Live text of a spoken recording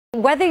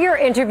Whether you're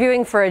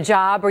interviewing for a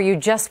job or you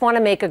just want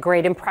to make a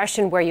great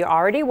impression where you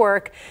already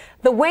work,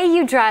 the way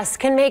you dress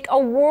can make a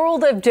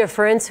world of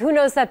difference. Who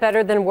knows that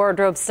better than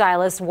wardrobe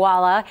stylist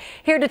Walla?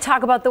 Here to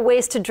talk about the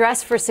ways to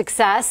dress for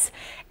success.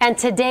 And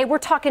today we're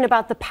talking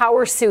about the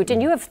power suit,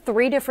 and you have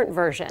 3 different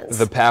versions.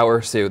 The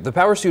power suit. The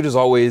power suit is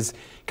always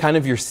kind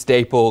of your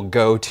staple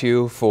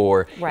go-to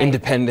for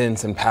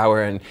independence and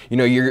power. And you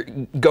know, you're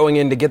going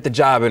in to get the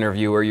job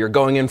interview, or you're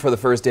going in for the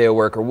first day of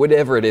work, or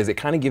whatever it is. It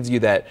kind of gives you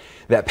that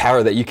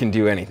power that you can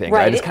do anything,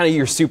 right? It's kind of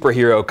your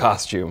superhero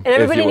costume. And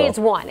everybody needs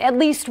one, at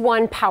least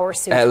one power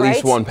suit, At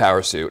least one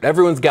power suit.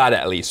 Everyone's got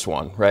at least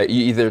one, right?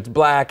 Either it's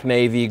black,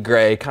 navy,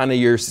 gray, kind of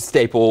your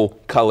staple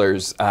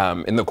colors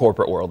in the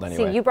corporate world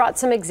anyway. See, you brought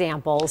some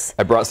examples.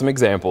 I brought some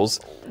examples.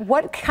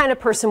 What kind of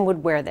person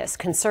would wear this?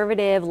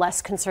 Conservative,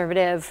 less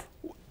conservative?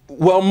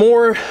 Well,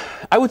 more,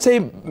 I would say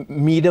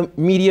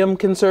medium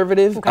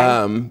conservative.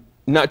 Okay.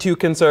 Not too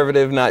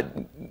conservative,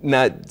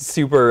 not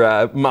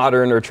super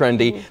modern or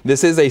trendy.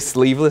 This is a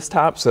sleeveless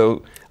top,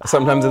 so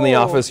sometimes in the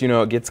office, you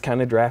know, it gets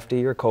kind of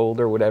drafty or cold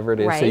or whatever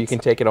it is, so you can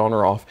take it on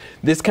or off.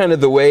 This kind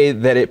of the way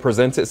that it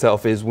presents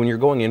itself is when you're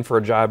going in for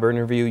a job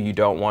interview, you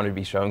don't want to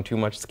be showing too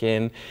much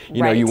skin.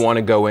 You know, you want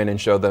to go in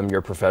and show them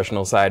your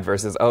professional side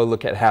versus, oh,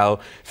 look at how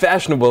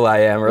fashionable I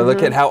am, or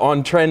look at how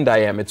on trend I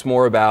am. It's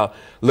more about,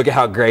 look at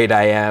how great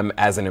I am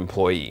as an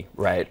employee,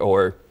 right?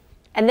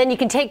 And then you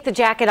can take the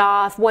jacket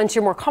off once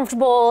you're more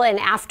comfortable, and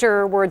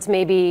afterwards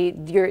maybe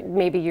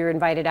you're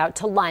invited out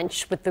to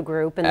lunch with the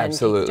group, and then take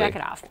the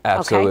jacket off.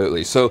 Absolutely.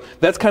 Okay. So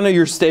that's kind of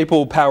your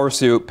staple power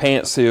suit,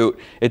 pantsuit.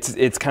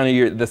 It's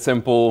kind of the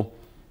simple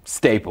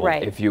staple,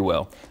 if you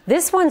will.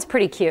 This one's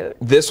pretty cute.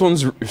 This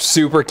one's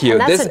super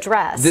cute. And that's a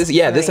dress.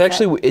 This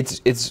actually,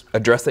 it's a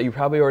dress that you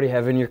probably already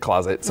have in your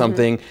closet.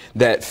 Something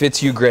that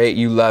fits you great.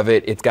 You love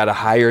it. It's got a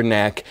higher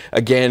neck.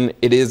 Again,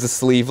 it is a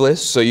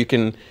sleeveless, so you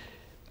can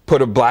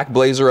put a black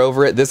blazer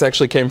over it. This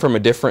actually came from a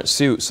different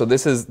suit, so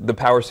this is the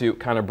power suit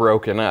kind of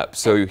broken up.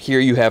 So here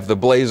you have the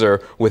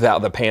blazer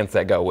without the pants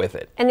that go with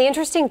it. And the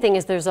interesting thing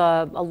is there's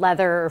a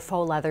leather or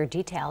faux leather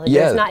detail.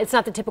 It's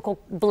not the typical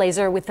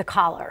blazer with the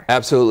collar.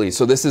 Absolutely.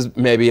 So this is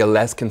maybe a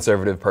less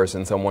conservative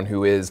person, someone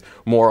who is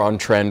more on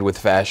trend with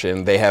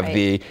fashion. They have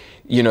the,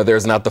 you know,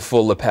 there's not the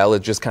full lapel,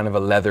 it's just kind of a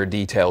leather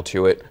detail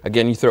to it.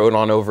 Again, you throw it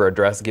on over a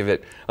dress, give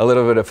it a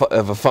little bit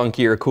of a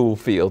funkier, cool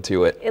feel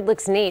to it. It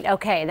looks neat.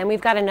 Okay, then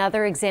we've got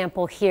another example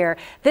here.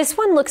 This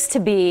one looks to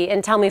be,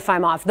 and tell me if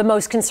I'm off, the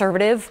most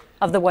conservative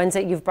of the ones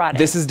that you've brought in.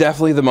 This is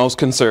definitely the most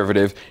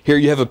conservative. Here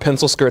you have a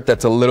pencil skirt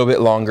that's a little bit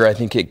longer. I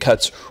think it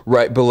cuts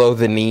right below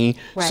the knee.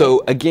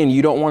 So again,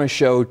 you don't want to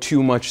show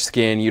too much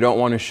skin. You don't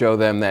want to show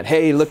them that,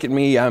 hey, look at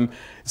me, I'm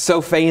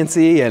so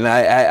fancy and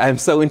I'm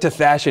so into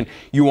fashion.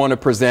 You want to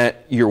present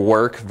your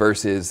work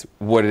versus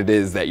what it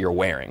is that you're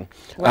wearing.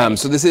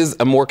 So this is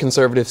a more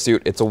conservative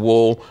suit. It's a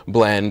wool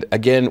blend.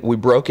 Again, we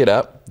broke it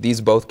up.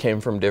 These both came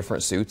from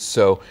different suits.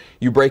 So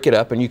you break it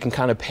up and you can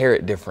kind of pair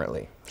it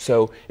differently.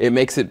 So it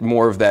makes it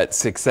more of that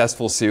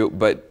successful suit,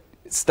 but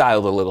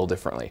styled a little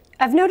differently.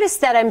 I've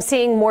noticed that I'm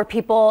seeing more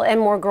people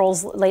and more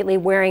girls lately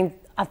wearing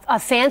a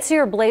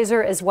fancier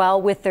blazer as well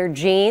with their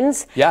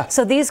jeans. Yeah.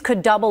 So these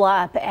could double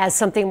up as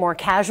something more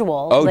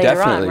casual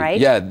later on, right?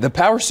 Yeah, the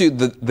power suit,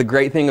 the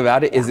great thing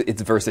about it is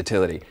its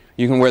versatility.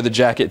 You can wear the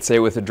jacket, say,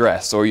 with a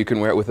dress, or you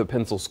can wear it with a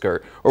pencil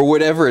skirt, or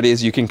whatever it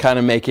is, you can kind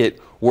of make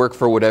it work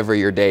for whatever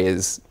your day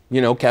is. You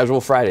know,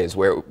 casual Fridays,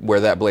 wear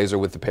that blazer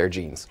with the pair of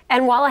jeans.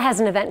 And Walla has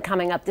an event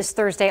coming up this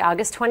Thursday,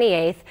 August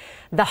 28th.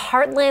 The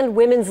Heartland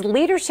Women's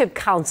Leadership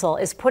Council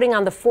is putting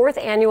on the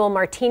 4th annual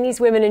Martinis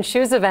Women in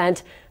Shoes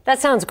event. That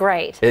sounds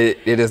great. It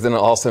is an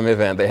awesome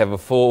event. They have a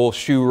full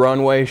shoe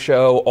runway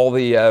show. All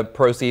the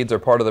proceeds, or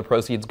part of the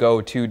proceeds, go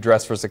to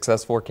Dress for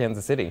Success for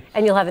Kansas City.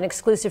 And you'll have an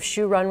exclusive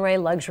shoe runway,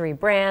 luxury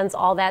brands,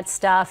 all that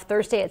stuff,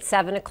 Thursday at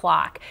 7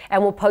 o'clock.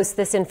 And we'll post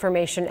this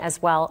information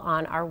as well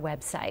on our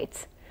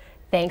website.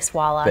 Thanks,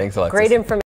 Walla. Thanks, Alexis. Great information.